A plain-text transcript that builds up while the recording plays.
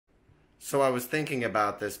So I was thinking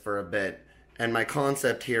about this for a bit, and my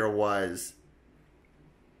concept here was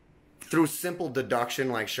through simple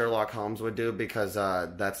deduction like Sherlock Holmes would do, because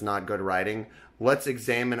that's not good writing. Let's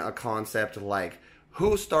examine a concept like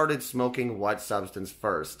who started smoking what substance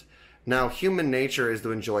first. Now, human nature is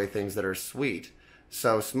to enjoy things that are sweet.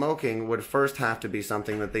 So smoking would first have to be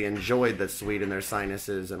something that they enjoyed that's sweet in their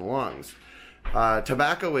sinuses and lungs.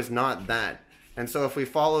 Tobacco is not that. And so if we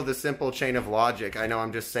follow the simple chain of logic, I know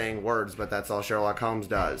I'm just saying words, but that's all Sherlock Holmes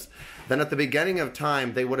does. Then at the beginning of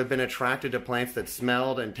time, they would have been attracted to plants that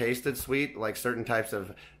smelled and tasted sweet, like certain types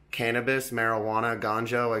of cannabis, marijuana,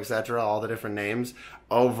 ganja, etc., all the different names,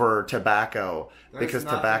 over tobacco. Because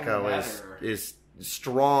tobacco is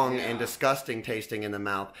strong and disgusting tasting in the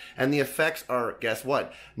mouth. And the effects are, guess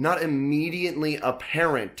what? Not immediately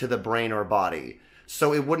apparent to the brain or body.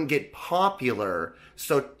 So it wouldn't get popular.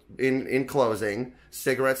 So in closing,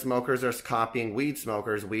 cigarette smokers are copying weed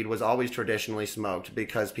smokers. Weed was always traditionally smoked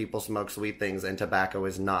because people smoke sweet things and tobacco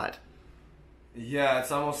is not. Yeah,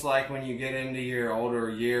 it's almost like when you get into your older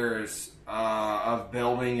years of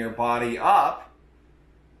building your body up,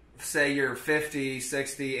 say you're 50,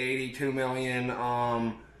 60, 80, 2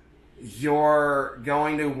 million, you're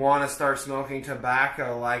going to want to start smoking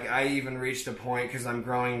tobacco. Like, I even reached a point, because I'm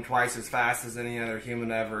growing twice as fast as any other human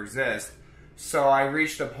to ever exist. So I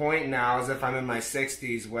reached a point now, as if I'm in my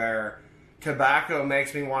 60s, where tobacco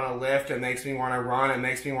makes me want to lift, it makes me want to run, it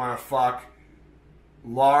makes me want to fuck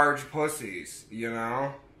large pussies, you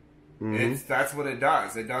know? That's what it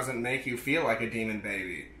does. It doesn't make you feel like a demon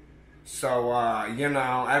baby. So, you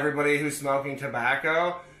know, everybody who's smoking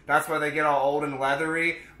tobacco, that's why they get all old and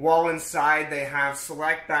leathery, while inside they have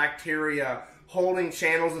select bacteria holding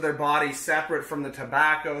channels of their body separate from the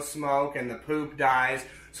tobacco smoke and the poop dyes,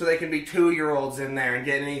 so they can be 2-year-olds in there and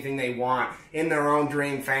get anything they want in their own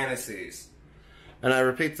dream fantasies. And I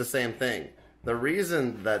repeat the same thing. The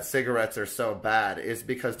reason that cigarettes are so bad is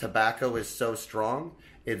because tobacco is so strong.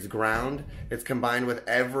 It's ground. It's combined with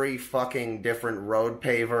every fucking different road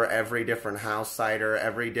paver, every different house cider,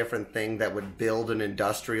 every different thing that would build an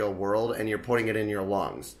industrial world, and you're putting it in your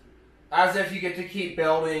lungs. As if you get to keep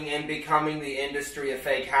building and becoming the industry of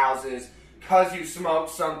fake houses because you smoke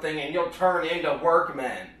something and you'll turn into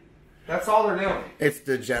workmen. That's all they're doing. It's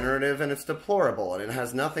degenerative and it's deplorable, and it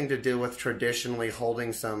has nothing to do with traditionally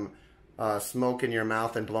holding some smoke in your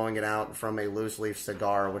mouth and blowing it out from a loose leaf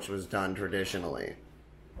cigar, which was done traditionally.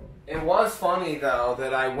 It was funny, though,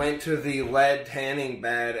 that I went to the lead tanning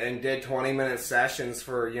bed and did 20-minute sessions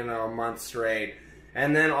for, you know, a month straight.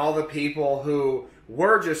 And then all the people who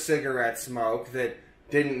were just cigarette smoke that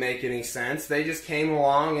didn't make any sense, they just came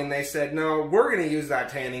along and they said, no, we're going to use that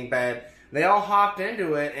tanning bed. They all hopped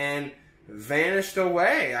into it and vanished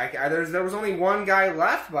away. There was only one guy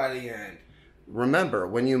left by the end. Remember,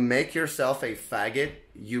 when you make yourself a faggot,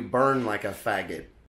 you burn like a faggot.